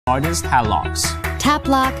Hardest hat locks. Tap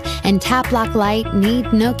Lock and Tap Lock Lite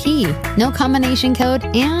need no key, no combination code,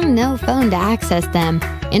 and no phone to access them.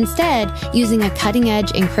 Instead, using a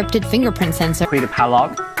cutting-edge encrypted fingerprint sensor, Create a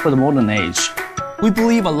padlock for the modern age. We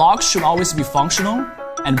believe a lock should always be functional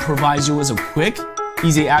and provides you with a quick,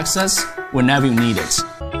 easy access whenever you need it.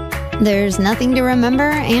 there's nothing to remember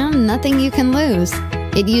and nothing you can lose.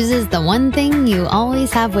 It uses the one thing you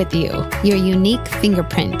always have with you, your unique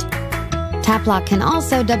fingerprint. Tap Lock can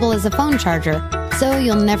also double as a phone charger, so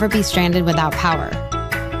you'll never be stranded without power.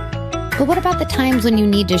 But what about the times when you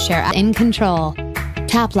need to share in control?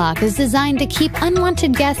 Tap Lock is designed to keep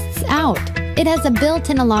unwanted guests out. It has a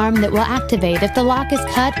built-in alarm that will activate if the lock is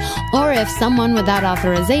cut or if someone without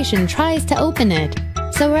authorization tries to open it.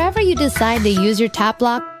 So wherever you decide to use your Tap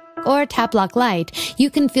Lock or Tap Lock Lite, you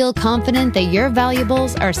can feel confident that your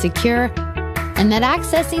valuables are secure and that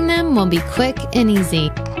accessing them will be quick and easy.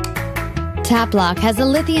 Tap Lock has a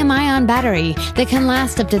lithium-ion battery that can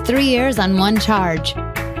last up to 3 years on one charge.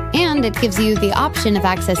 And it gives you the option of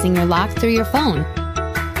accessing your lock through your phone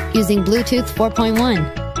using Bluetooth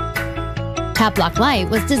 4.1. Tap Lock Lite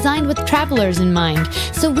was designed with travelers in mind,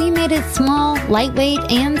 so we made it small,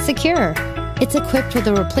 lightweight, and secure. It's equipped with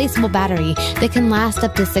a replaceable battery that can last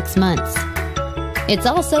up to 6 months. It's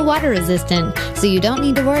also water resistant, so you don't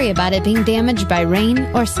need to worry about it being damaged by rain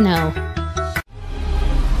or snow.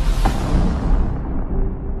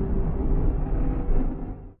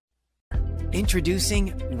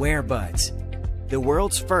 Introducing WearBuds, the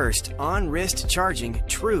world's first on-wrist charging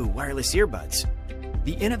true wireless earbuds.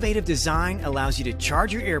 The innovative design allows you to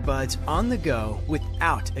charge your earbuds on the go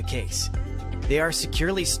without a case. They are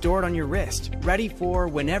securely stored on your wrist, ready for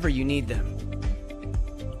whenever you need them.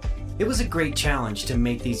 It was a great challenge to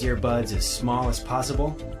make these earbuds as small as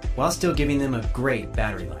possible, while still giving them a great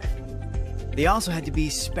battery life. They also had to be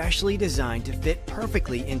specially designed to fit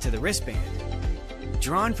perfectly into the wristband.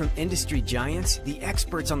 Drawn from industry giants, the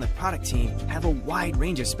experts on the product team have a wide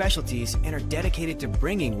range of specialties and are dedicated to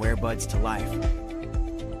bringing WearBuds to life.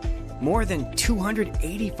 More than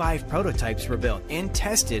 285 prototypes were built and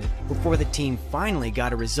tested before the team finally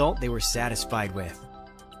got a result they were satisfied with.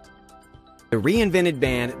 The reinvented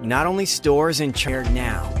band not only stores and charges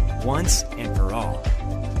now, once and for all.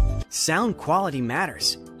 Sound quality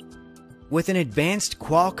matters. With an advanced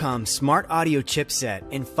Qualcomm smart audio chipset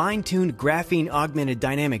and fine-tuned graphene augmented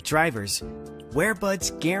dynamic drivers,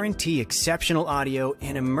 WearBuds guarantee exceptional audio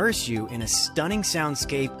and immerse you in a stunning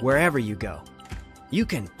soundscape wherever you go. You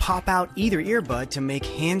can pop out either earbud to make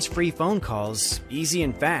hands-free phone calls easy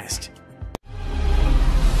and fast.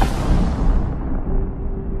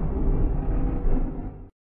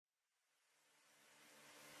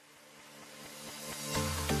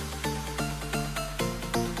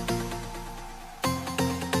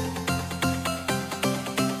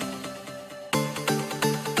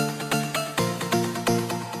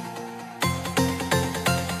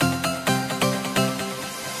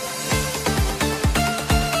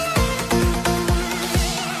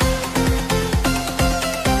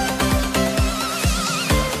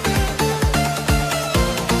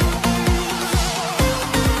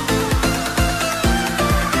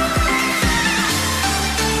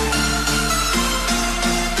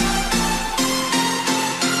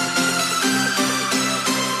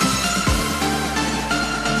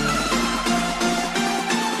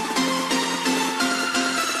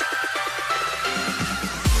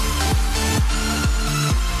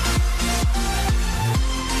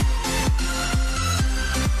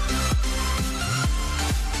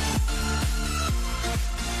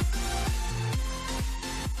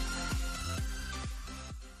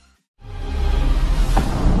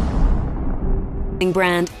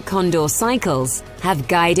 Brand Condor Cycles have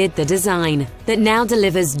guided the design that now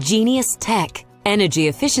delivers genius tech, energy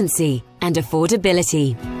efficiency, and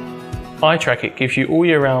affordability. iTrack-It gives you all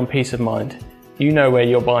year-round peace of mind. You know where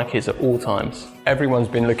your bike is at all times. Everyone's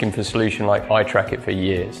been looking for a solution like iTrack-It for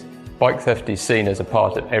years. Bike theft is seen as a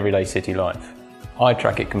part of everyday city life.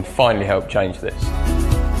 iTrack-It can finally help change this.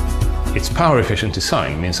 Its power-efficient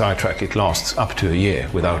design means iTrack-It lasts up to a year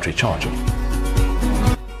without recharging.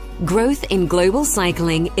 Growth in global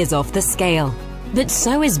cycling is off the scale, but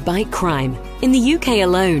so is bike crime. In the UK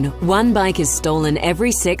alone, one bike is stolen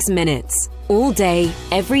every 6 minutes, all day,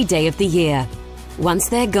 every day of the year. Once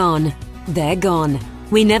they're gone, they're gone.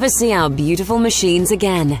 We never see our beautiful machines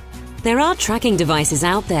again. There are tracking devices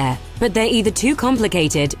out there, but they're either too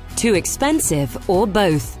complicated, too expensive, or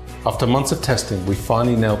both. After months of testing, we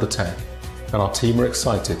finally nailed the tech, and our team are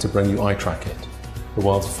excited to bring you iTrack-It, the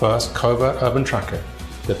world's first covert urban tracker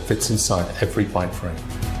that fits inside every bike frame.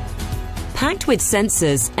 Packed with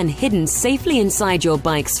sensors and hidden safely inside your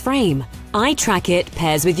bike's frame, iTrackIt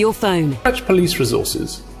pairs with your phone. Stretched police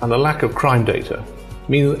resources and a lack of crime data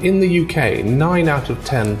mean that in the UK, 9 out of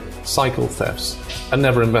 10 cycle thefts are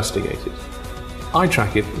never investigated.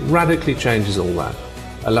 iTrackIt radically changes all that,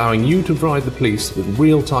 allowing you to provide the police with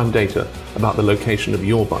real-time data about the location of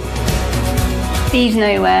your bike. Thieves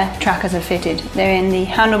know where trackers are fitted. They're in the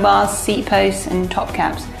handlebars, seat posts and top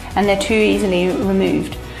caps, and they're too easily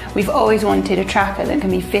removed. We've always wanted a tracker that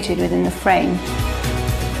can be fitted within the frame.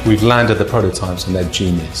 We've landed the prototypes and they're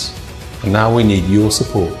genius. And now we need your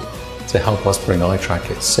support to help us bring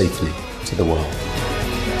iTrackIt safely to the world.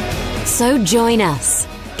 So join us.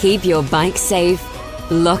 Keep your bike safe,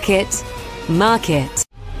 lock it, mark it.